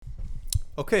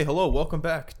Okay, hello, welcome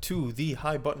back to the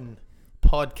High Button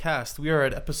Podcast. We are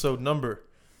at episode number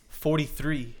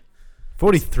 43.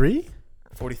 43?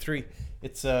 43.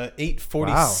 It's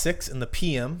 8:46 in the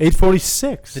PM.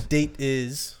 8:46. The date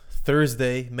is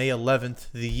Thursday, May 11th.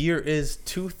 The year is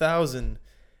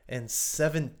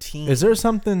 2017. Is there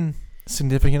something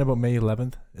significant about May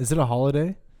 11th? Is it a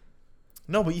holiday?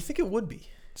 No, but you think it would be.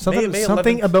 Something May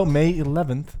something 11th. about May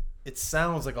 11th. It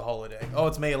sounds like a holiday. Oh,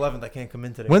 it's May 11th. I can't come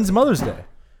in today. When's Mother's Day?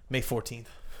 May 14th.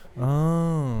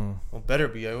 Oh. Well, better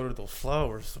be. I ordered those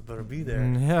flowers, so better be there.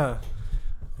 Yeah.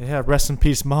 Yeah, rest in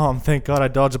peace, Mom. Thank God I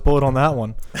dodged a bullet on that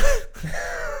one.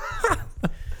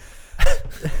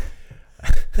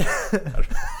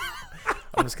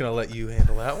 I'm just going to let you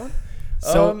handle that one.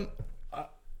 So,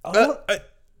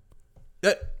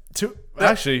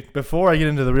 actually, before I get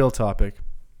into the real topic,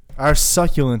 our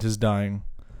succulent is dying.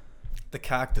 The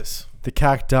cactus. The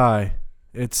cacti.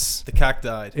 The cact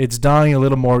died. It's dying a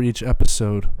little more each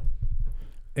episode.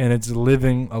 And it's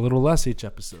living a little less each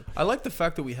episode. I like the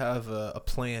fact that we have a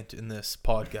plant in this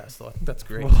podcast, though. I think that's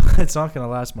great. Well, it's not going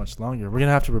to last much longer. We're going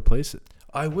to have to replace it.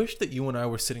 I wish that you and I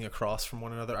were sitting across from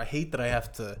one another. I hate that I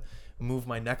have to move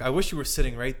my neck. I wish you were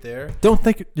sitting right there. Don't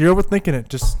think you're overthinking it.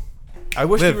 Just I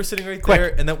wish live. you were sitting right Quick.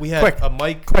 there, and that we had Quick.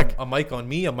 a mic on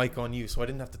me, a mic on you, so I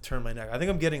didn't have to turn my neck. I think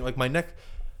I'm getting like my neck.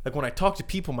 Like when I talk to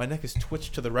people, my neck is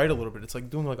twitched to the right a little bit. It's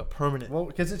like doing like a permanent. well,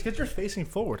 because you're facing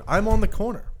forward. I'm on the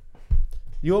corner.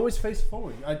 You always face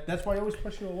forward. That's why I always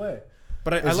push you away.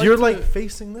 But I You're like to,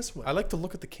 facing this way. I like to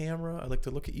look at the camera. I like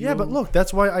to look at you. Yeah, but look,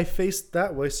 that's why I face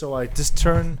that way. So I just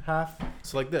turn half.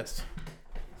 So like this.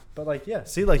 But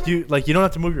see, you don't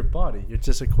have to move your body. You're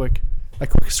just a quick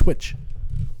switch.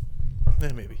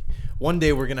 Maybe. One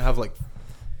day we're gonna have like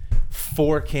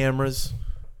 4 cameras.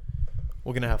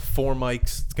 We're gonna have 4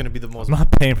 mics. It's gonna be the most. I'm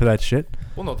not paying for that shit.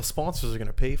 Well, no, the sponsors are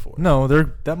gonna pay for it. No,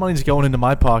 that money's going into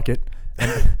my pocket,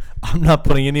 and I'm not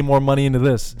putting any more money into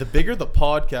this. The bigger the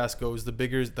podcast goes,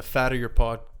 the fatter your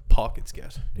pockets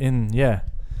get.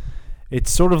 It's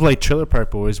sort of like Trailer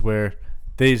Park Boys, where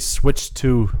they switched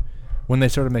to when they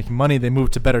started making money, they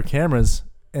moved to better cameras,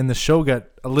 and the show got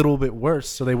a little bit worse,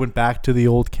 so they went back to the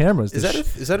old cameras.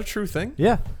 Is that a true thing?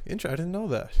 Yeah. I didn't know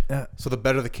that. Yeah. So the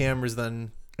better the cameras,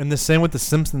 then. And the same with the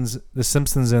Simpsons. The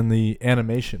Simpsons and the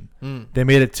animation. Mm. They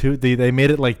made it they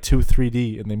made it like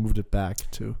 3D, and they moved it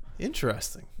back to.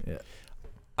 Interesting. Yeah.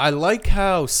 I like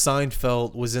how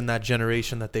Seinfeld was in that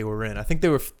generation that they were in. I think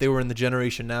they were in the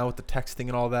generation now with the texting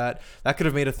and all that. That could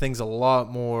have made things a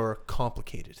lot more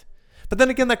complicated. But then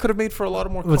again, that could have made for a lot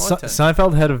of more content.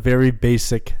 Seinfeld had a very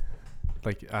basic,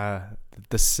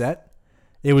 the set.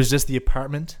 It was just the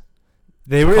apartment.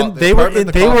 They were in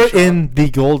the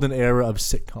golden era of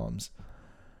sitcoms.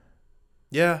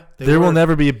 Yeah, there will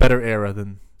never be a better era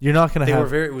than you're not gonna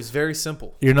have. It was very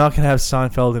simple. You're not gonna have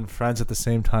Seinfeld and Friends at the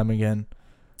same time again.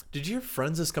 Did you hear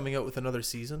Friends is coming out with another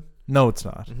season? No, it's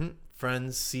not. Mm-hmm.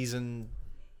 Friends season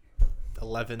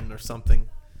 11 or something.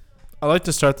 I like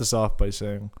to start this off by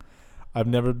saying I've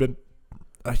never been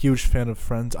a huge fan of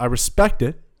Friends. I respect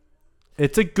it.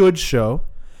 It's a good show.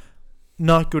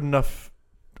 Not good enough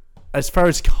as far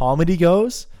as comedy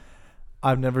goes.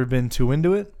 I've never been too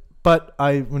into it. But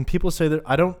when people say that,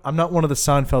 I'm not one of the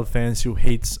Seinfeld fans who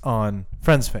hates on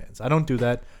Friends fans. I don't do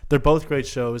that. They're both great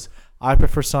shows. I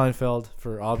prefer Seinfeld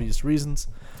for obvious reasons.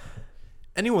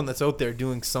 Anyone that's out there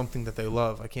doing something that they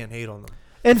love, I can't hate on them.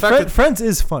 And Friends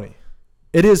is funny.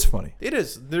 It is funny. It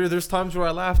is. There's times where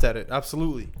I laughed at it.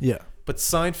 Absolutely. Yeah. But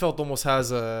Seinfeld almost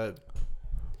has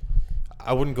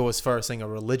I wouldn't go as far as saying a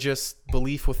religious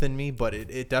belief within me, but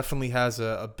it definitely has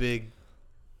a big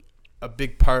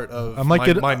part of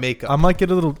my makeup. I might get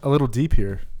a little deep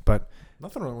here, but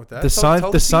nothing wrong with that. The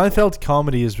Seinfeld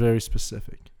comedy is very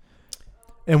specific.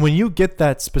 And when you get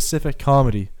that specific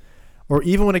comedy, or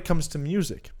even when it comes to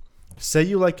music, say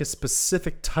you like a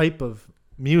specific type of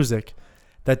music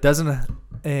that doesn't,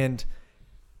 and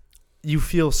you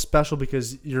feel special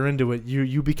because you're into it,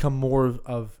 you become more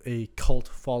of a cult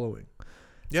following.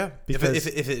 Yeah, because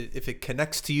if it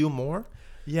connects to you more.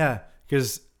 Yeah,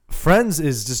 because Friends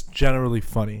is just generally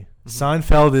funny. Mm-hmm.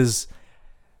 Seinfeld is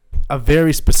a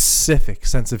very specific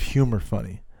sense of humor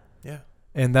funny. Yeah.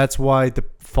 And that's why the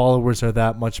followers are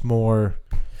that much more.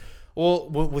 Well,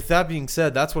 with that being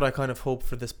said, that's what I kind of hope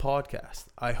for this podcast.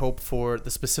 I hope for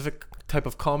the specific type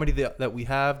of comedy that we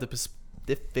have,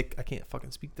 I can't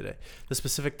fucking speak today. The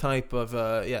specific type of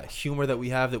humor that we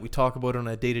have, that we talk about on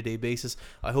a day-to-day basis,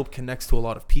 I hope connects to a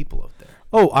lot of people out there.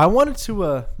 Oh, I wanted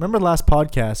to remember last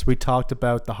podcast we talked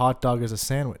about the hot dog as a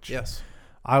sandwich. Yes.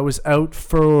 I was out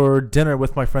for dinner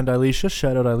with my friend Alicia.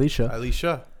 Shout out Alicia.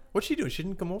 Alicia. What'd she do? She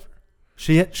didn't come over?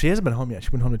 She hasn't been home yet.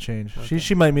 She went home to change. Okay.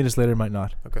 She might meet us later, might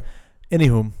not. Okay.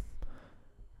 Anywho,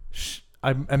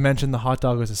 I mentioned the hot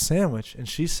dog as a sandwich, and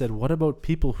she said, "What about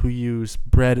people who use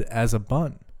bread as a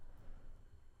bun?"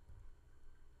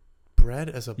 Bread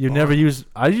as a You bun? never use.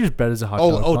 I use bread as a hot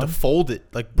dog. Oh, bun. to fold it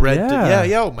like bread. Yeah.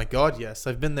 Yeah. Oh my God, yes.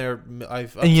 I've been there.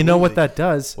 And you know what absolutely. that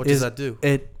does? What does that do?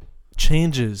 It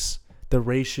changes the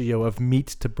ratio of meat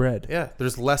to bread. Yeah,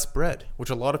 there's less bread, which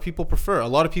a lot of people prefer. A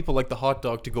lot of people like the hot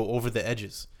dog to go over the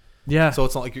edges. Yeah. So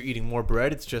it's not like you're eating more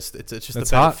bread. It's just a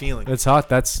better hot. feeling. It's hot.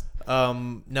 That's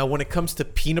Now, when it comes to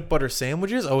peanut butter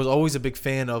sandwiches, I was always a big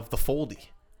fan of the foldy.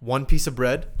 One piece of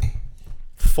bread,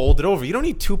 fold it over. You don't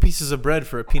need two pieces of bread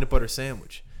for a peanut butter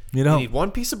sandwich. you You need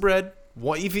one piece of bread.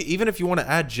 Even if you want to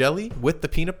add jelly with the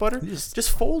peanut butter,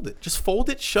 just fold it. Just fold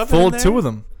it, shove it in fold there. two of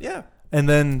them. Yeah. And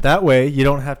then that way you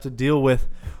don't have to deal with,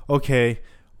 okay,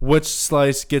 which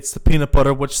slice gets the peanut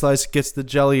butter, which slice gets the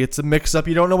jelly. It's a mix up.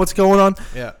 You don't know what's going on.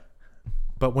 Yeah.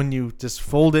 But when you just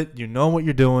fold it, you know what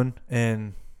you're doing,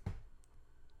 and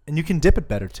you can dip it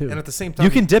better too. And at the same time,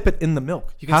 you can dip it in the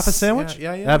milk. You can Half a sandwich?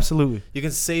 Yeah. Absolutely. You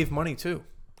can save money too.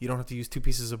 You don't have to use two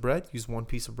pieces of bread. Use one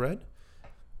piece of bread.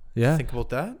 Yeah. Think about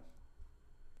that.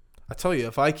 I tell you,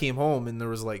 if I came home and there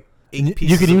was like 8 You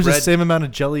pieces could of use bread, the same amount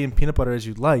of jelly and peanut butter as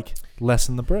you'd like,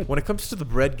 lessen the bread. when it comes to the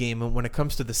bread game and when it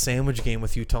comes to the sandwich game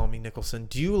with you, Tommy Nicholson,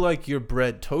 do you like your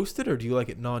bread toasted or do you like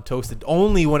it non-toasted?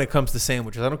 Only when it comes to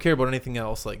sandwiches. I don't care about anything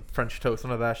else like French toast,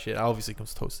 none of that shit. Obviously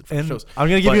comes toasted French And toast. I'm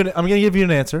gonna give you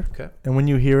an answer. Okay. And when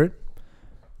you hear it,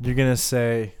 you're gonna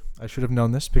say, "I should have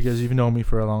known this because you've known me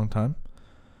for a long time."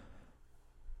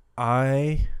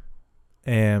 I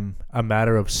am a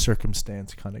matter of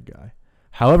circumstance kind of guy.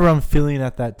 However I'm feeling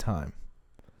at that time.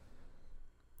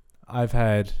 I've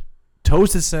had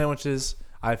toasted sandwiches.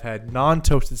 I've had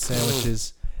non-toasted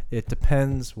sandwiches. It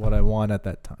depends what I want at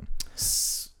that time.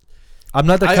 I'm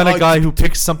not the kind of guy who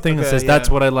picks something and says, that's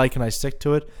what I like, and I stick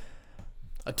to it.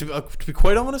 To be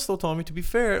quite honest, though, Tommy, to be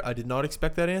fair, I did not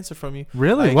expect that answer from you.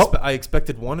 Really? I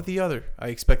expected one or the other. I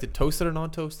expected toasted or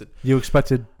non-toasted. You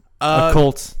expected a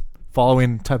cult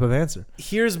following type of answer.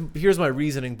 Here's my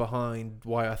reasoning behind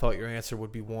why I thought your answer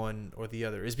would be one or the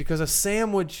other. Is because a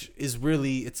sandwich is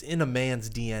really, it's in a man's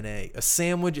DNA. A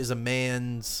sandwich is a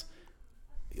man's,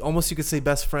 almost you could say,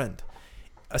 best friend.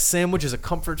 A sandwich is a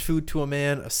comfort food to a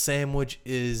man. A sandwich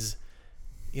is,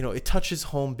 it touches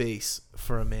home base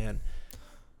for a man.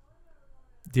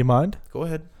 Do you mind? Go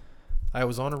ahead. I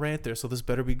was on a rant there, so this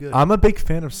better be good. I'm a big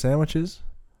fan of sandwiches,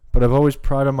 but I've always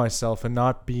prided myself in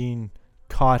not being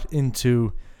caught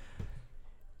into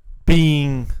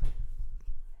being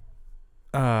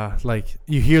like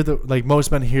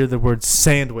most men hear the word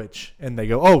sandwich and they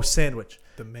go, "Oh, sandwich."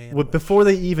 The man. Well, before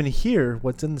they even hear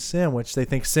what's in the sandwich, they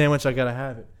think sandwich. I gotta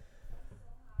have it.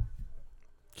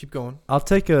 Keep going. I'll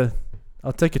take a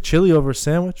chili over a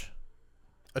sandwich.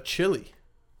 A chili.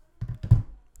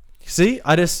 See,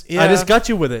 I just got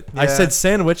you with it. I Yeah. said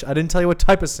sandwich. I didn't tell you what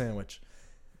type of sandwich.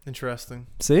 Interesting.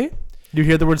 See, you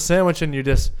hear the word sandwich and you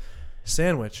just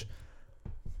sandwich.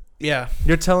 Yeah.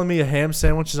 You're telling me a ham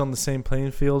sandwich is on the same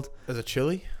playing field? As a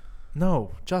chili?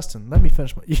 No, Justin, let me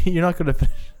finish. You're not going to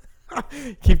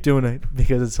finish. Keep doing it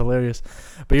because it's hilarious.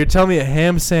 But you're telling me a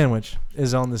ham sandwich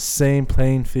is on the same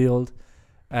playing field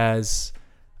as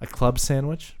a club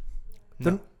sandwich?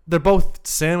 No. They're both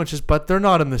sandwiches, but they're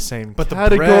not in the same But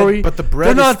category. the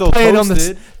bread They're is not still playing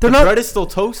toasted. the bread is still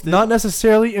toasted. Not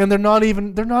necessarily, and they're not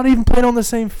even playing on the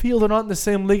same field. They're not in the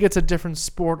same league. It's a different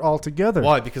sport altogether.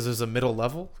 Why? Because there's a middle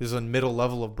level. There's a middle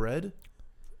level of bread.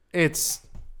 It's,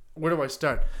 where do I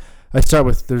start? I start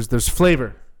with there's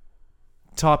flavor,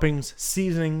 toppings,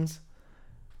 seasonings.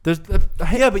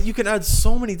 Yeah, but you can add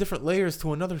so many different layers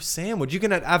to another sandwich. You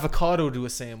can add avocado to a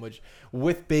sandwich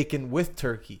with bacon, with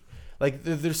turkey. Like,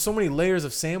 there's so many layers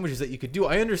of sandwiches that you could do.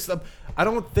 I understand. I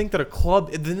don't think that a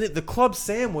club, the club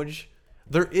sandwich,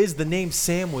 there is the name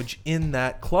sandwich in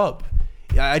that club.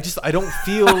 I don't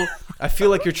feel, I feel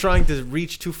like you're trying to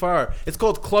reach too far. It's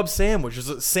called club sandwich.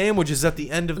 Sandwich is at the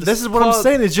end of the This is what I'm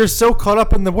saying is you're so caught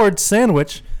up in the word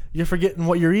sandwich, you're forgetting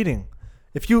what you're eating.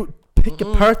 If you pick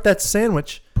apart that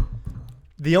sandwich,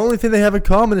 the only thing they have in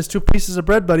common is two pieces of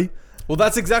bread, buddy. Well,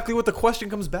 that's exactly what the question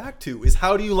comes back to, is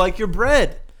how do you like your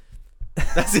bread?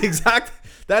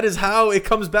 That is how it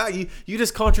comes back. You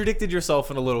just contradicted yourself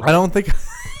in a little bit. I don't think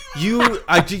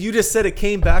you just said it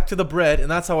came back to the bread, and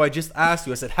that's how I just asked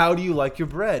you. I said, how do you like your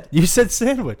bread? you said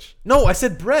sandwich. No, I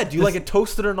said bread. Do you like it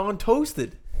toasted or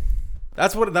non-toasted?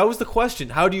 That was the question.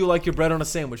 How do you like your bread on a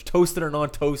sandwich? Toasted or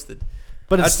non-toasted?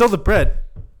 But it's still the bread.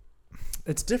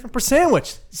 It's different per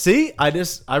sandwich. See, I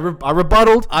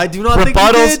rebutted. I do not think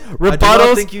you did. I do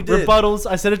not think you did. Rebuttals.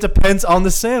 I said it depends on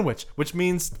the sandwich, which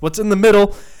means what's in the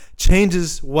middle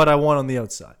changes what I want on the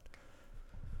outside.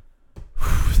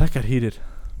 Whew, that got heated.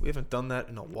 We haven't done that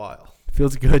in a while.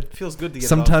 Feels good. It feels good to get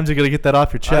Sometimes you got to get that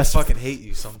off your chest. I fucking hate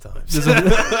you sometimes.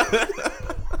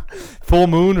 Full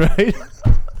moon, right?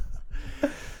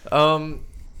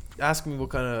 Ask me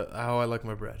how I like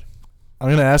my bread. I'm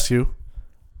going to ask you.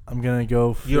 I'm going to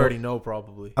go. You already know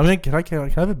probably. Can I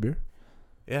have a beer?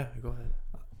 Yeah, go ahead.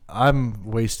 I'm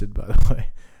wasted, by the way.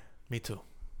 Me too.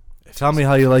 Tell me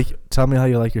how you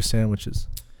like your sandwiches.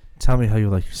 Tell me how you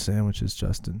like your sandwiches,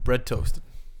 Justin. Bread toasted.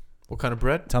 What kind of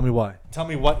bread? Tell me why. Tell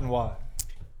me what and why.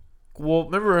 Well,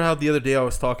 remember how the other day I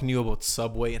was talking to you about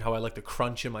Subway and how I like the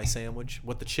crunch in my sandwich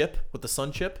with the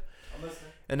sun chip? I'm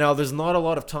listening. And now there's not a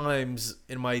lot of times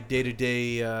in my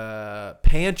day-to-day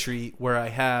pantry where I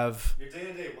have... Your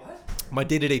day-to-day what? My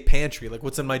day-to-day pantry. Like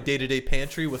what's in my day-to-day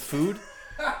pantry with food.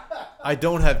 I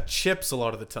don't have chips a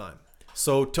lot of the time.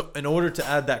 So in order to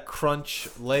add that crunch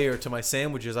layer to my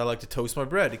sandwiches, I like to toast my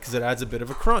bread because it adds a bit of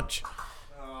a crunch.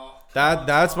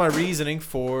 That's my reasoning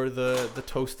for the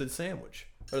toasted sandwich.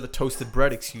 Or the toasted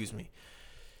bread, excuse me.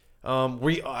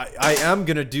 I am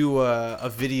going to do a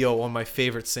video on my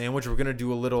favorite sandwich. We're going to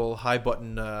do a little high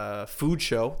button food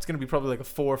show. It's going to be probably like a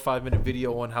 4 or 5 minute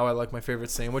video on how I like my favorite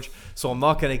sandwich. So I'm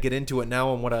not going to get into it now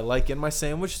on what I like in my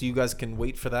sandwich. So you guys can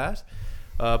wait for that.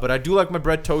 But I do like my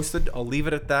bread toasted. I'll leave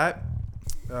it at that.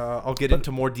 I'll get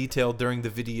into more detail during the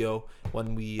video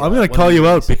when we... I'm going to call you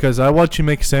out because I watch you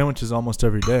make sandwiches almost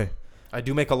every day. I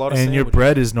do make a lot of sandwiches. And your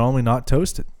bread is normally not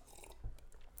toasted.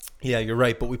 Yeah, you're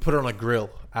right. But we put it on a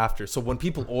grill after. So when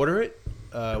people order it,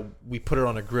 we put it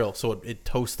on a grill. So it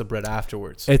toasts the bread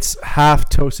afterwards. It's half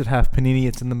toasted, half panini.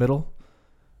 It's in the middle.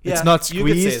 Yeah, it's not squeezed.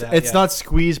 You could say that, it's not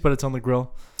squeezed, but it's on the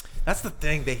grill. That's the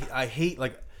thing. I hate,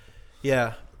 like...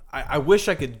 Yeah, I wish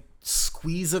I could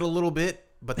squeeze it a little bit.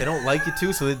 But they don't like you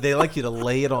to, so they like you to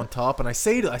lay it on top. And I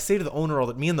say to the owner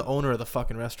me and the owner of the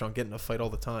fucking restaurant get in a fight all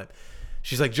the time.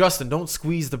 She's like, Justin, don't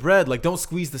squeeze the bread. Like, don't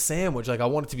squeeze the sandwich. Like, I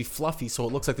want it to be fluffy so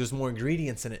it looks like there's more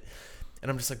ingredients in it. And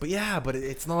I'm just like, but yeah, but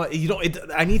it's not.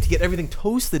 I need to get everything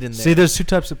toasted in there. See, there's two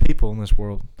types of people in this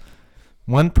world.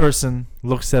 One person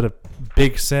looks at a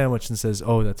big sandwich and says,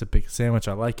 "Oh, that's a big sandwich.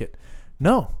 I like it."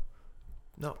 No.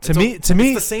 To me, it's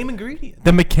the same ingredient.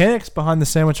 The mechanics behind the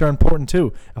sandwich are important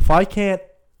too. If I can't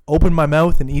open my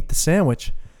mouth and eat the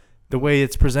sandwich the way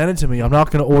it's presented to me, I'm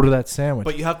not going to order that sandwich.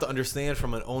 But you have to understand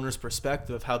from an owner's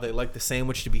perspective how they like the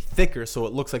sandwich to be thicker so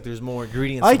it looks like there's more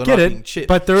ingredients. I so get it, cheap.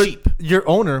 But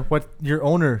what your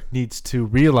owner needs to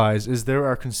realize is there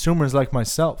are consumers like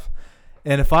myself.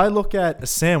 And if I look at a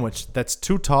sandwich that's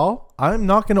too tall, I'm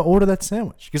not going to order that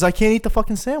sandwich because I can't eat the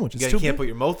fucking sandwich. You can't put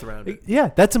your mouth around it.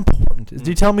 Yeah, that's important. Do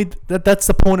you tell me that that's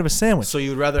the point of a sandwich? So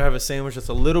you'd rather have a sandwich that's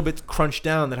a little bit crunched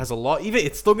down that has a lot. Even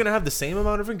it's still going to have the same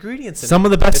amount of ingredients in it. Some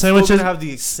of the best sandwiches going to have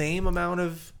the same amount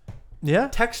of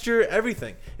texture,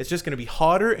 everything. It's just going to be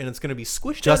hotter and it's going to be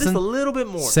squished out just a little bit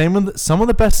more. Some of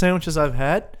the best sandwiches I've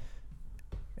had,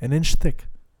 an inch thick.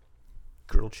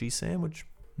 Grilled cheese sandwich.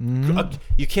 Mm.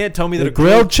 You can't tell me that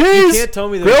grilled cheese. You can't tell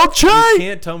me that You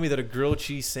can't tell me that a grilled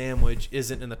cheese sandwich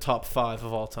isn't in the top 5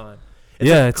 of all time.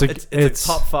 It's a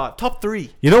top 5, top 3.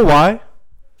 You know why?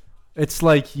 It's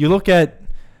like you look at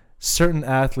certain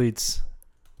athletes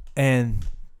and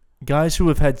guys who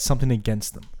have had something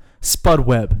against them. Spud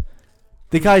Webb,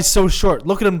 the guy's so short.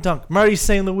 Look at him dunk. Marty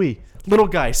St. Louis, little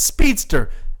guy, speedster,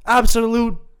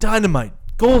 absolute dynamite,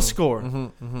 goal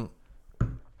scorer.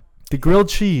 The grilled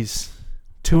cheese.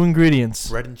 2 ingredients.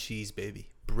 Bread and cheese,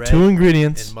 baby. Bread 2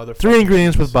 ingredients. And 3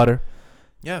 ingredients with butter.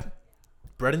 Yeah.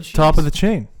 Bread and cheese. Top of the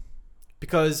chain.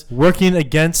 Because working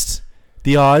against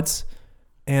the odds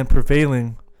and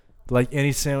prevailing like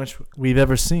any sandwich we've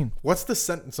ever seen. What's the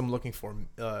sentence I'm looking for?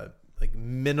 Like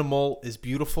minimal is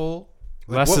beautiful.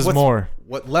 Like less is more.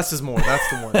 What less is more? That's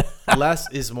the one.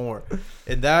 Less is more.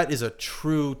 And that is a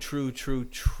true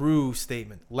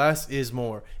statement. Less is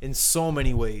more in so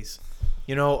many ways.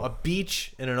 You know, a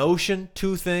beach and an ocean,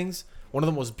 2 things, one of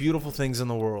the most beautiful things in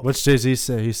the world. What's Jay-Z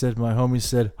say? He said, my homie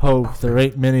said, "Ho, there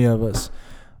ain't many of us."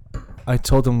 I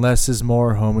told him, less is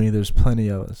more, homie. There's plenty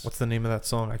of us. What's the name of that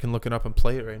song? I can look it up and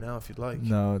play it right now if you'd like.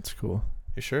 No, it's cool.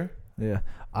 You sure? Yeah.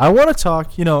 I want to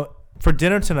talk, for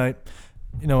dinner tonight,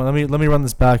 let me run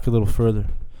this back a little further.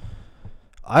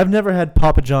 I've never had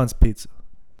Papa John's pizza.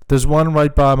 There's one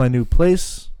right by my new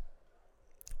place.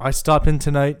 I stopped in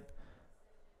tonight.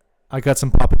 I got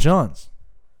some Papa John's.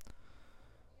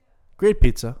 Great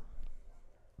pizza.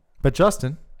 But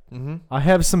Justin, I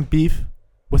have some beef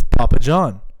with Papa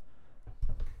John.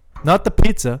 Not the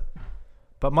pizza,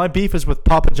 But my beef is with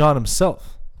Papa John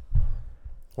himself.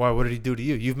 Why? What did he do to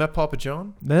you? You've met Papa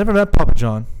John? I never met Papa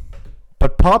John.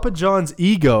 But Papa John's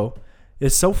ego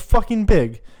is so fucking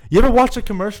big. You ever watch the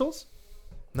commercials?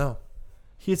 No.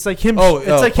 It's like him. Oh, it's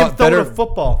like him throwing better- a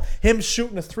football. Him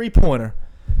shooting a 3-pointer.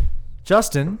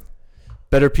 Justin,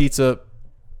 Better pizza,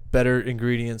 better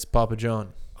ingredients, Papa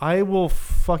John. I will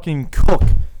fucking cook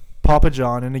Papa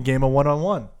John in a game of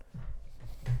 1-on-1.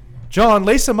 John,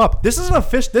 lace him up. This is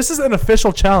an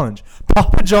official challenge.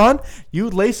 Papa John, you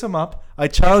lace him up. I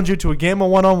challenge you to a game of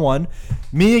 1-on-1.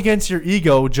 Me against your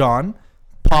ego, John.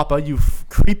 Papa, you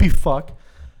creepy fuck.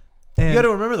 And You got to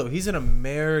remember though, he's an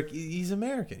American. He's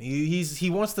American. He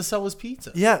wants to sell his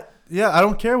pizza. yeah. I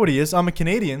don't care what he is. I'm a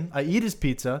Canadian. I eat his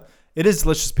pizza. It is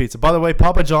delicious pizza. By the way,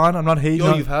 Papa John, I'm not hating.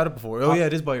 Oh, you've had it before. Oh yeah,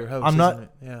 it is by your house. I'm not- isn't it?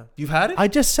 Yeah, you've had it. I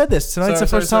just said this. Tonight's the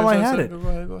first time I had it.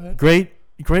 Go ahead.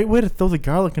 Great way to throw the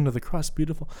garlic into the crust.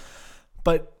 Beautiful.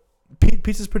 But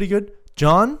pizza's pretty good.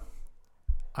 John,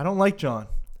 I don't like John.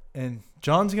 And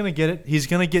John's going to get it. He's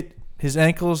going to get, his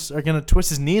ankles are going to twist.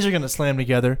 His knees are going to slam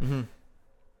together. Mm-hmm.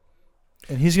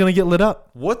 And he's going to get lit up.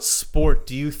 What sport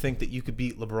do you think that you could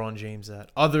beat LeBron James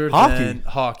at? Other Hockey. than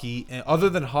hockey, and other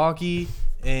than hockey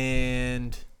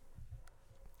and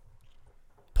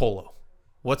polo.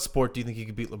 What sport do you think you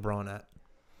could beat LeBron at?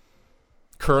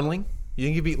 Curling? You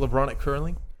think you beat LeBron at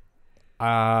curling?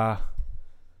 I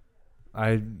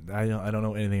don't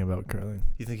know anything about curling.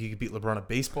 You think you could beat LeBron at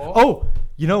baseball? Oh,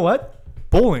 you know what?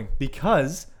 Bowling.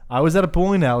 Because I was at a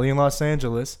bowling alley in Los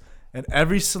Angeles, and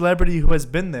every celebrity who has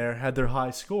been there had their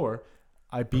high score.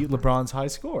 I beat LeBron's high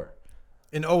score.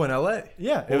 In LA.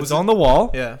 Yeah, What it was was on the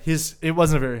wall. Yeah. His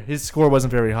score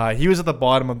wasn't very high. He was at the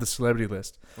bottom of the celebrity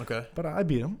list. Okay. But I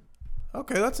beat him.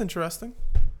 Okay, that's interesting.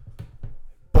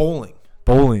 Bowling.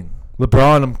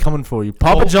 LeBron, I'm coming for you.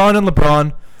 Papa John and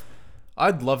LeBron.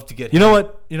 I'd love to get You him.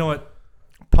 know what?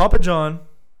 Papa John,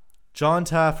 John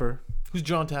Taffer, Who's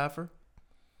John Taffer?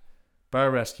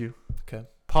 Bar Rescue. Okay.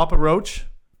 Papa Roach,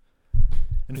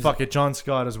 and Who's fuck it, John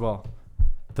Scott as well.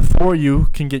 The four of you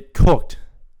can get cooked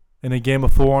in a game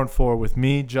of 4-on-4 with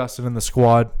me, Justin, and the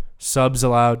squad. Subs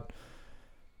allowed.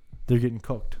 They're getting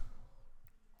cooked.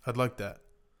 I'd like that.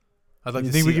 I'd like You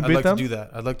to think see, we could I'd beat like them? to do that.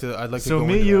 I'd like to So go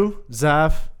me, into you,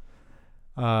 Zaf,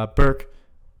 Burke,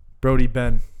 Brody,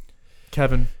 Ben,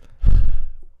 Kevin,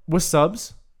 with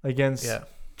subs against that. Yeah.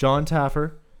 John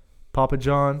Taffer, Papa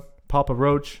John, Papa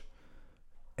Roach,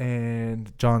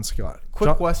 and John Scott.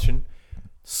 Quick question.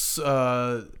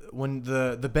 When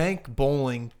the bank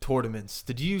bowling tournaments,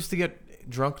 did you used to get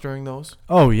drunk during those?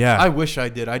 Oh yeah. I wish I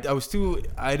did. I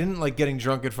didn't like getting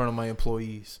drunk in front of my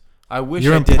employees. I wish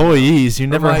Your I did. employees. You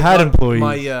never had employees.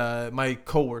 My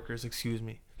coworkers, excuse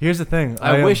me. Here's the thing.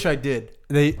 I wish I did.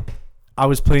 I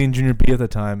was playing junior B at the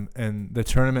time, and the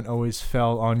tournament always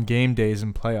fell on game days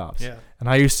and playoffs. Yeah. And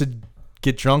I used to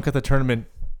get drunk at the tournament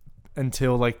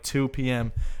until like 2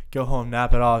 p.m., go home,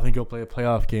 nap it off, and go play a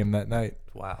playoff game that night.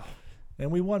 Wow.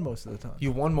 And we won most of the time.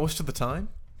 You won most of the time?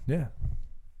 Yeah.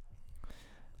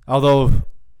 Although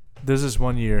there's this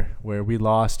one year where we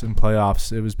lost in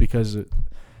playoffs. It was because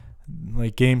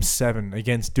like game 7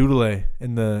 against Doodle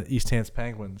in the East Hants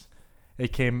Penguins.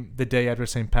 It came the day after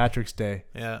St. Patrick's Day.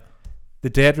 Yeah. The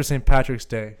day after St. Patrick's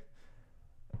Day,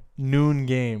 noon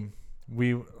game.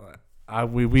 We went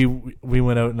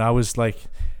out, and I was like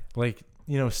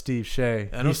Steve Shea.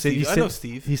 I know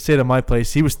Steve. He stayed at my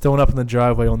place. He was thrown up in the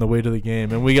driveway on the way to the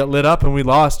game, and we got lit up and we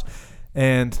lost,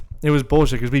 and it was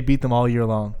bullshit because we beat them all year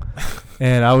long,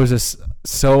 and I was just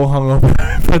so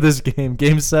hungover for this game.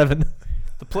 Game 7.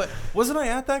 Wasn't I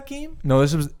at that game? No,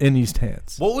 this was in East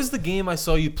Hants. What was the game I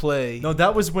saw you play? No,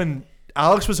 that was when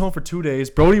Alex was home for 2 days.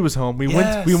 Brody was home. We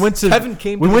went to Kevin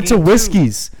came. we to went the to game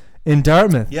Whiskey's in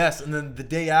Dartmouth. Too. Yes, and then the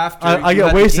day after, I you got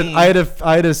had wasted. the game.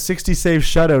 I had a 60 save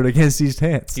shutout against East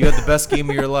Hants. You had the best game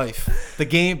of your life.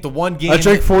 The one game. I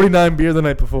drank 49 beer the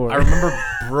night before. I remember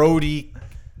Brody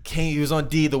came. He was on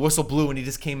D. The whistle blew, and he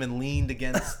just came and leaned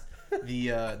against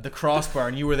the crossbar,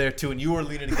 and you were there too, and you were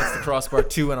leaning against the crossbar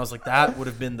too, and I was like, that would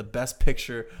have been the best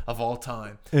picture of all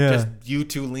time. Yeah. Just you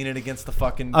two leaning against the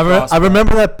fucking crossbar. I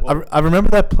remember that. I remember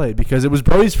that play because it was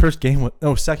Brody's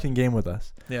second game with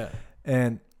us. Yeah.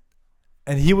 And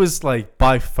he was like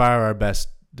by far our best.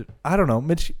 I don't know,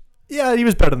 Mitch. Yeah, he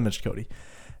was better than Mitch Cody.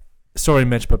 Sorry,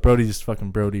 Mitch, but Brody's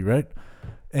fucking Brody, right?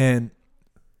 And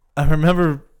I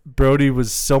remember Brody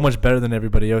was so much better than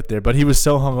everybody out there, but he was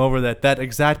so hungover that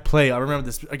exact play. I remember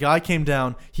this. A guy came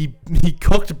down. He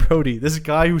cooked Brody. This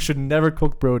guy who should never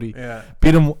cook Brody. Yeah.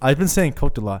 Beat him. I've been saying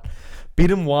cooked a lot. Beat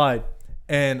him wide,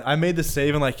 and I made the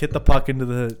save and like hit the puck into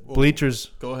the bleachers.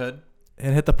 Go ahead.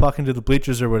 And hit the puck into the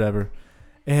bleachers or whatever.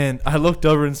 And I looked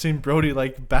over and seen Brody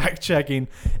like back checking,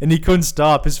 and he couldn't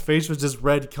stop. His face was just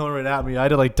red, coming right at me. I had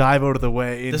to like dive out of the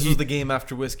way. And This was the game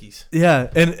after Whiskey's. yeah,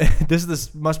 and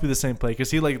this must be the same play because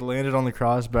he like landed on the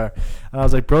crossbar, and I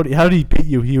was like, Brody, how did he beat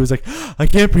you? He was like, I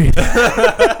can't breathe. I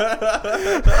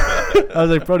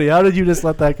was like, Brody, how did you just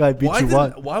let that guy beat you?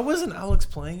 Why wasn't Alex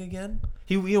playing again?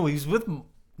 He was with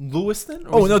Lewiston.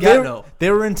 Oh no, they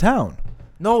were in town.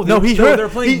 They were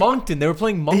playing Moncton. They were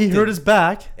playing Moncton. He hurt his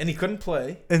back, and he couldn't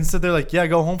play. And so they're like, yeah,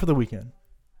 go home for the weekend.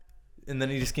 And then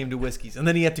he just came to Whiskey's, and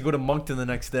then he had to go to Moncton the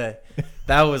next day.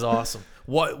 That was awesome.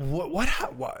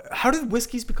 How did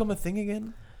Whiskey's become a thing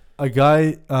again? A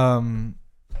guy,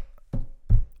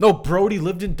 no, Brody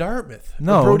lived in Dartmouth.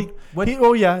 No, Brody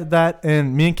went. That,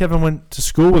 and me and Kevin went to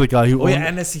school with a guy who.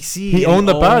 NSCC. He owned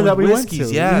the bar that we went to.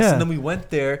 Yes, yeah. And then we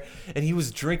went there, and he was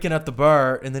drinking at the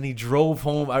bar, and then he drove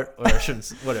home. I shouldn't.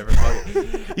 Whatever.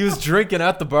 He was drinking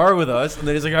at the bar with us, and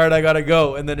then he's like, "All right, I gotta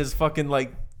go." And then his fucking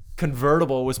like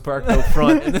convertible was parked out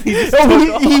front, and then he just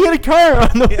he hit a car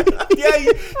on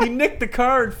the he nicked the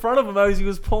car in front of him as he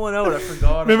was pulling out. I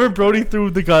forgot. Remember Brody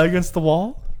threw the guy against the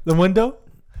wall, the window?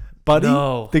 Buddy,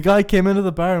 no. The guy came into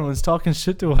the bar and was talking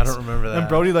shit to us. I don't remember that. And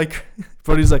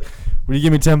Brody's like, "Will you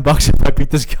give me $10 if I beat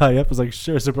this guy up?" I was like,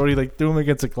 "Sure." So Brody like threw him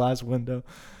against a glass window.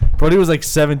 Brody was like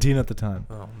 17 at the time.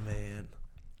 Oh man,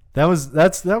 that was.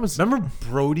 Remember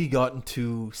Brody got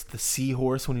into the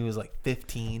Seahorse when he was like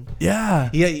 15. Yeah.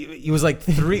 Yeah, he was like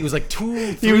 3. It was like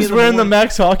 2. 3 he was wearing the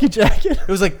Max hockey jacket. It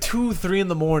was like 2, 3 in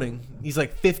the morning. He's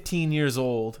like 15 years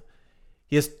old.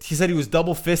 He said he was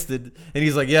double fisted, and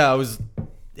he's like, "Yeah, I was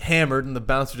hammered, and the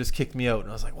bouncer just kicked me out." And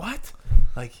I was like, "What?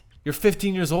 Like, you're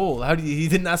 15 years old? How do you?" He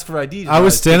didn't ask for ID. I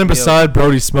was standing beside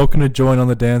Brody smoking a joint on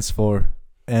the dance floor.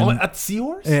 And at the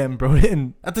Seahorse? And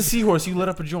Brody at the Seahorse, you lit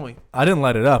up a joint. I didn't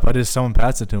light it up. Someone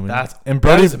passed it to me.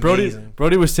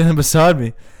 Brody was standing beside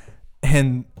me,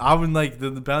 and I was like,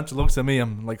 the bouncer looks at me.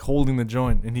 I'm like holding the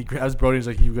joint, and he grabs Brody. He's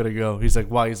like, "You gotta go." He's like,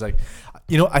 "Why?" He's like,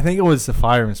 I think it was the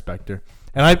fire inspector.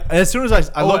 And as soon as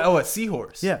I looked, at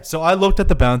Seahorse. Yeah, so I looked at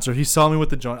the bouncer. He saw me with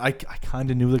the joint. I kind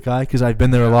of knew the guy because I've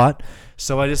been there a lot.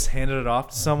 So I just handed it off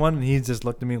to someone, and he just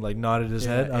looked at me, like nodded his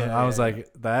head. I was like,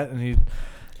 that, and he.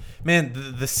 Man,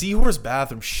 the Seahorse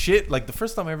bathroom shit. Like the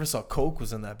first time I ever saw Coke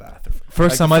was in that bathroom.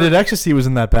 First time I did Ecstasy was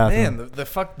in that bathroom. Man,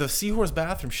 the Seahorse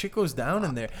bathroom shit goes down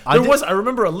in there. I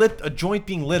remember a joint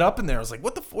being lit up in there. I was like,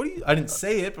 what the fuck? I didn't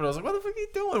say it, but I was like, what the fuck are you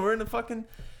doing? We're in the fucking.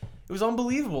 It was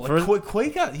unbelievable. Like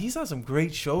Quake he's had some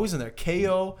great shows in there.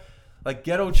 KO, like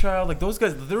Ghetto Child, like those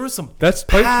guys. There was some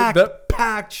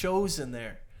packed shows in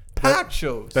there. Packed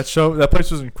shows. That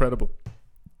place was incredible.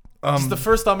 Just the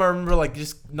first time I remember like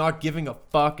just not giving a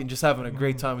fuck and just having a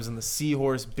great time was in the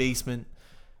Seahorse basement.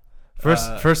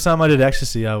 First time I did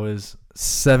Ecstasy, I was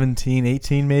 17,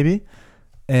 18 maybe.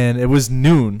 And it was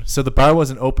noon, so the bar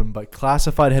wasn't open, but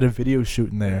Classified had a video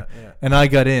shoot in there. Yeah. And I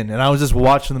got in, and I was just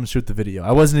watching them shoot the video.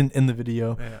 I wasn't in the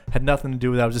video, had nothing to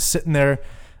do with it. I was just sitting there.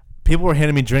 People were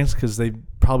handing me drinks because they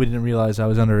probably didn't realize I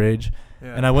was underage.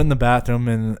 Yeah. And I went in the bathroom,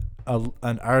 and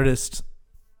an artist,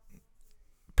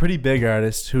 pretty big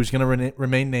artist, who's going to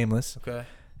remain nameless,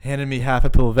 handed me half a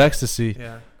pill of Ecstasy.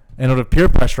 Yeah. And out of peer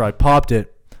pressure, I popped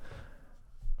it.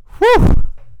 Whew!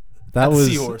 That was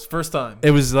Seahorse, first time.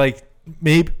 It was like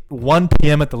maybe 1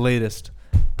 p.m. at the latest.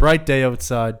 Bright day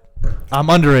outside. I'm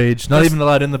underage, not even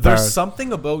allowed in the bar. There's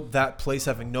something about that place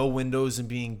having no windows and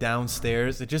being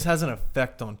downstairs. It just has an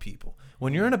effect on people.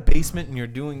 When you're in a basement and you're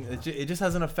doing it just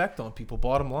has an effect on people,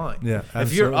 bottom line. Yeah, absolutely.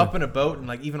 If you're up and about and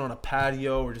like even on a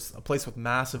patio or just a place with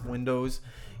massive windows,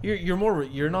 you're more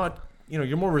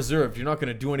reserved. You're not going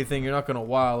to do anything. You're not going to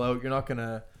while out. You're not going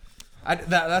to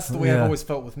that's the way I've always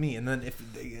felt with me. And then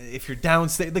if you're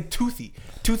downstairs, like Toothy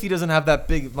doesn't have that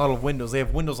big lot of windows. They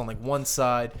have windows on like one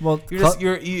side. Well,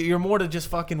 you're more to just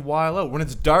fucking while out when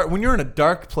it's dark. When you're in a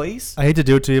dark place. I hate to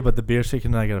do it to you, but the beer's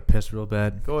shaking and I gotta piss real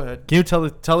bad. Go ahead. Can you tell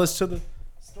us to the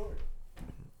story?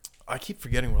 I keep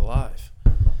forgetting we're live.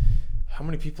 How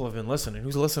many people have been listening?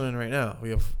 Who's listening right now?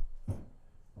 We have.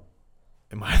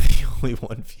 Am I the only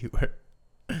one viewer?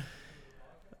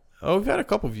 Oh, we've had a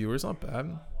couple viewers. Not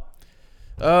bad.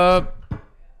 All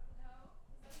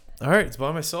right, it's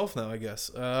by myself now, I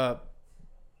guess. We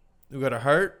got a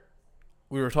heart.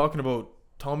 We were talking about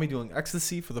Tommy doing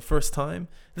Ecstasy for the first time.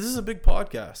 This is a big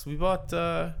podcast. We bought,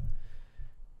 the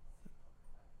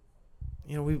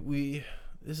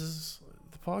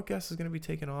podcast is going to be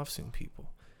taking off soon, people.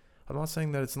 I'm not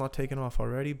saying that it's not taking off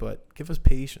already, but give us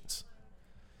patience.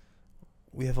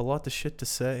 We have a lot of shit to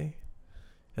say,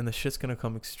 and the shit's going to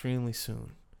come extremely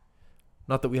soon.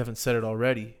 Not that we haven't said it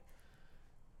already,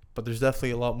 but there's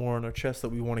definitely a lot more on our chest that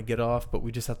we want to get off, but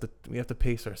we have to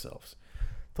pace ourselves.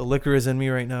 The liquor is in me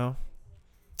right now.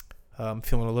 I'm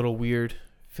feeling a little weird.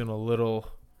 Feeling a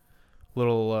little.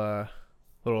 Well,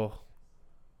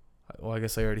 I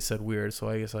guess I already said weird, so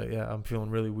I'm feeling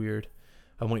really weird.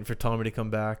 I'm waiting for Tommy to come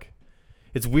back.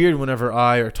 It's weird whenever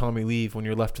I or Tommy leave when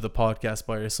you're left to the podcast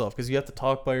by yourself because you have to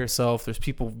talk by yourself. There's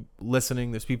people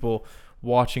listening. There's people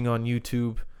watching on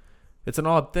YouTube. It's an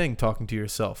odd thing talking to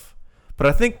yourself. But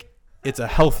I think it's a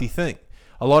healthy thing.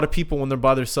 A lot of people, when they're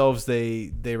by themselves,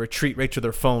 they retreat right to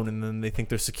their phone and then they think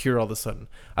they're secure all of a sudden.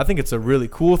 I think it's a really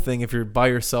cool thing if you're by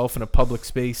yourself in a public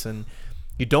space and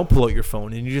you don't pull out your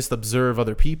phone and you just observe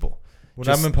other people. When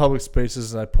I'm in public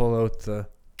spaces and I pull out the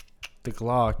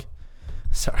Glock.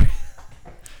 Sorry.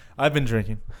 I've been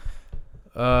drinking.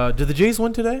 Did the Jays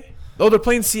win today? Oh, they're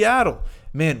playing Seattle.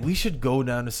 Man, we should go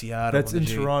down to Seattle. That's in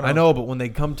Toronto. I know, but when they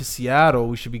come to Seattle,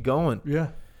 we should be going. Yeah,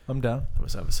 I'm down. I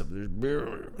must have a sip of this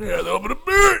beer. Yeah, a little bit of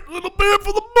beer. A little beer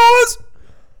for the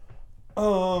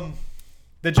boys.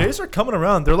 The Jays are coming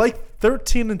around. They're like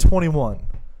 13-21.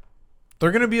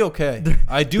 They're going to be okay.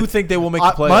 I do think they will make the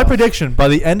playoffs. My prediction, by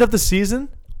the end of the season,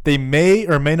 they may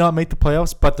or may not make the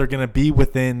playoffs, but they're going to be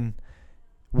within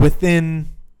what?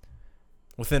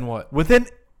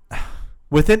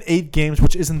 Within 8 games,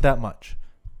 which isn't that much.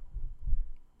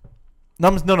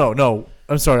 No.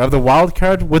 I'm sorry. Of the wild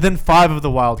card, within 5 of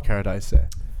the wild card, I say.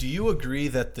 Do you agree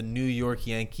that the New York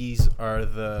Yankees are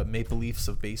the Maple Leafs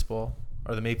of baseball?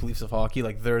 Or the Maple Leafs of hockey?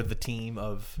 Like they're the team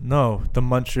of... No, the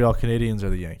Montreal Canadiens are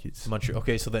the Yankees. Montreal.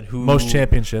 Okay, so then who... Most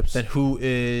championships. Then who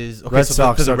is... Okay, Red so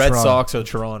Sox the or Red Toronto. Sox or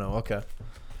Toronto. Okay.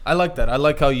 I like that. I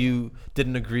like how you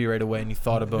didn't agree right away and you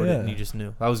thought about it and you just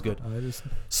knew. That was good.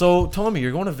 So, Tommy,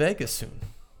 you're going to Vegas soon.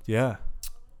 Yeah.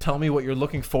 Tell me what you're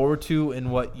looking forward to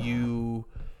and what you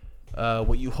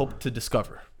hope to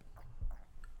discover.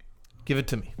 Give it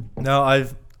to me. No,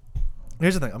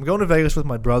 here's the thing. I'm going to Vegas with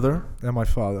my brother and my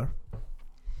father,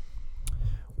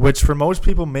 which for most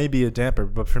people may be a damper,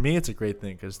 but for me it's a great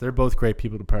thing because they're both great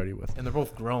people to party with. And they're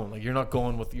both grown. Like you're not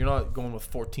going with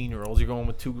 14-year-olds. You're going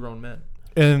with 2 grown men.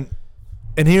 And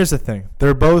here's the thing.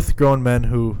 They're both grown men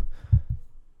who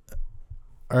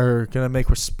are going to make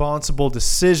responsible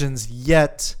decisions,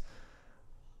 yet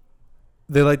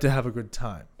they like to have a good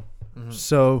time. Mm-hmm.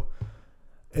 So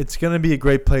it's going to be a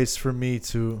great place for me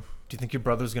to... Do you think your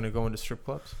brother's going to go into strip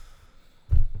clubs?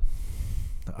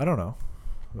 I don't know.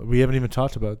 We haven't even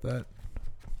talked about that.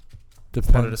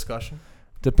 It's not a discussion.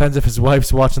 Depends if his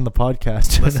wife's watching the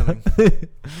podcast. Listening.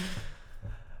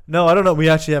 No, I don't know. We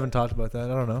actually haven't talked about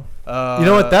that. I don't know. You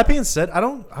know what? That being said,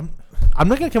 I'm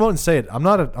not gonna come out and say it. I'm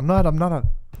not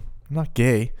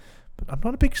gay, but I'm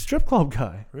not a big strip club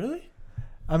guy. Really?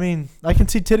 I mean, I can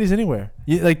see titties anywhere.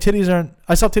 Titties aren't.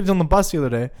 I saw titties on the bus the other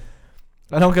day.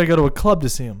 I don't gotta go to a club to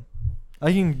see them.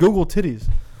 I can Google titties.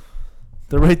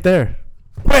 They're right there.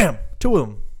 Wham! 2 of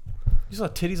them. You saw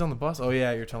titties on the bus? Oh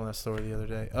yeah, you were telling that story the other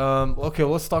day. Okay,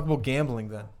 well, let's talk about gambling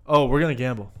then. Oh, we're gonna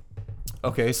gamble.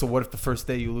 Okay, so what if the first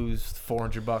day you lose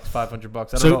 $400,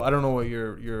 $500? I don't know what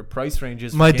your price range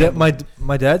is. My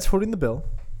dad's footing the bill.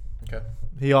 Okay.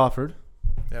 He offered.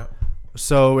 Yeah.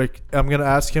 So I'm gonna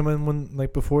ask him when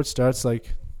before it starts,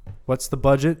 what's the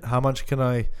budget? How much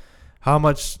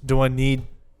do I need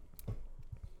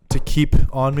to keep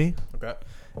on me? Okay.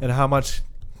 And how much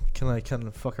can I kind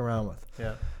of fuck around with?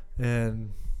 Yeah.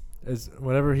 And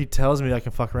whatever he tells me I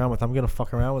can fuck around with, I'm gonna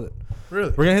fuck around with it.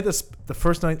 Really? We're gonna hit this the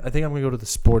first night. I think I'm gonna go to the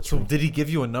sports room. Did he give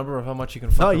you a number of how much you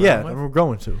can fuck around with? Yeah, we're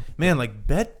going to. Man,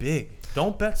 bet big.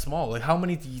 Don't bet small. Like, how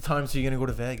many times are you gonna go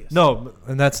to Vegas? No,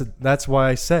 and that's why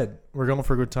I said we're going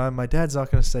for a good time. My dad's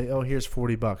not gonna say, "Oh, here's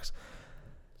 $40."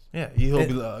 Yeah, he'll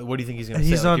be. What do you think he's gonna say?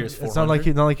 Here's $400? It's not like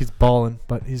he's balling,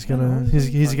 but he's gonna.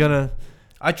 He's gonna.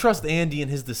 I trust Andy and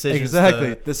his decisions.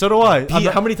 Exactly. So do I.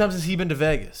 How many times has he been to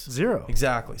Vegas? 0.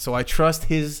 Exactly. So I trust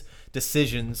his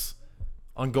decisions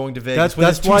on going to Vegas with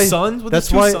his two sons.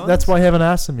 That's why I haven't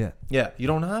asked him yet. Yeah, you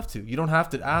don't have to. You don't have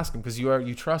to ask him because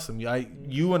you trust him.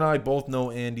 You and I both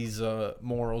know Andy's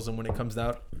morals, and when it comes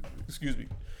down, excuse me,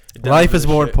 life is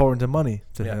more important than money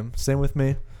to him. Same with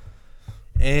me.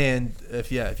 And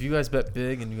if you guys bet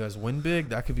big and you guys win big,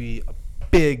 that could be a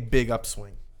big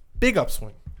upswing. Big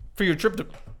upswing for your trip to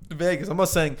Vegas. I'm not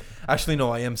saying. Actually,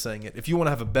 no, I am saying it. If you want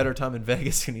to have a better time in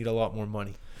Vegas, you need a lot more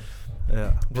money.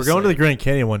 Yeah, we're going to the Grand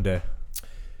Canyon one day.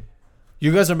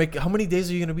 You guys are making. How many days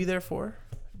are you going to be there for?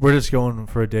 We're just going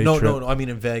for a day trip. No. I mean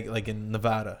in Vegas, like in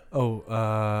Nevada.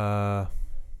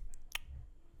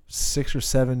 6 or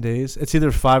 7 days. It's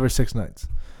either 5 or 6 nights.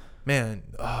 Man,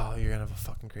 you're gonna have a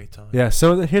fucking great time. Yeah.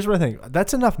 So here's what I think.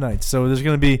 That's enough nights. So there's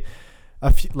gonna be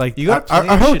a few, you got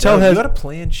our hotel has. You gotta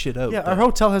plan shit out. Yeah, our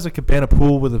hotel has a cabana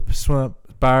pool with a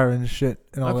bar and shit.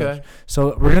 And all Okay. that.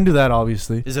 So we're gonna do that,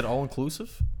 obviously. Is it all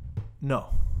inclusive? No,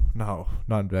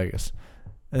 not in Vegas.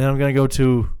 And then I'm gonna go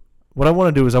to. What I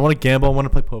want to do is I want to gamble. I want to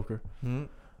play poker. Hmm.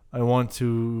 I want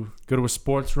to go to a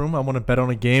sports room. I want to bet on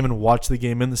a game and watch the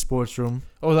game in the sports room.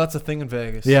 Oh, that's a thing in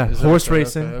Vegas. Yeah, Is it? horse Okay,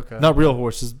 racing. Okay. Not real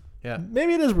horses. Yeah.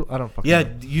 Maybe it is. I don't fucking Yeah, know.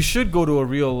 you should go to a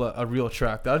real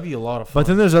track. That'd be a lot of fun. But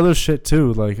then there's other shit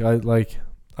too.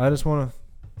 I just want to.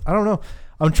 I don't know.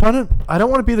 I don't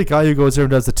want to be the guy who goes there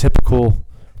and does the typical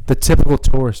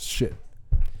tourist shit.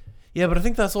 Yeah, but I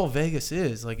think that's all Vegas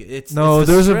is. Like it's No, it's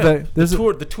the there's a strip. there's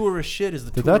the tourist shit is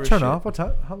the Did tourist that turn shit. off? What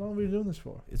time? How long are we doing this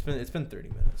for? It's been 30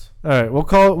 minutes. All right, we'll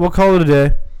call it a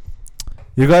day.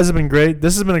 You guys have been great.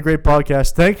 This has been a great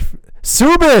podcast.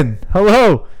 Subin.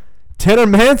 Hello, Tanner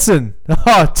Manson.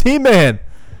 T-Man.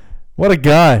 What a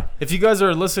guy. If you guys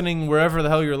are listening wherever the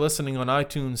hell you're listening on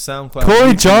iTunes, SoundCloud,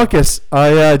 Corey YouTube-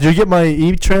 Jonkus. Did you get my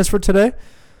e-transfer today?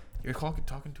 You're talking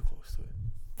too close to it.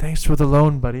 Thanks for the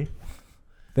loan, buddy.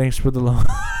 Thanks for the loan.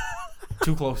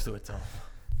 Too close to it, Tom.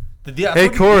 Hey,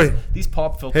 Corey. These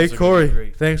pop filters. Hey, are gonna be Corey.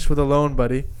 great. Thanks for the loan,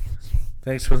 buddy.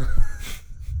 Thanks for the...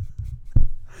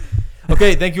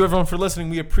 Okay, thank you everyone for listening.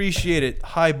 We appreciate it.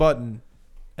 High button.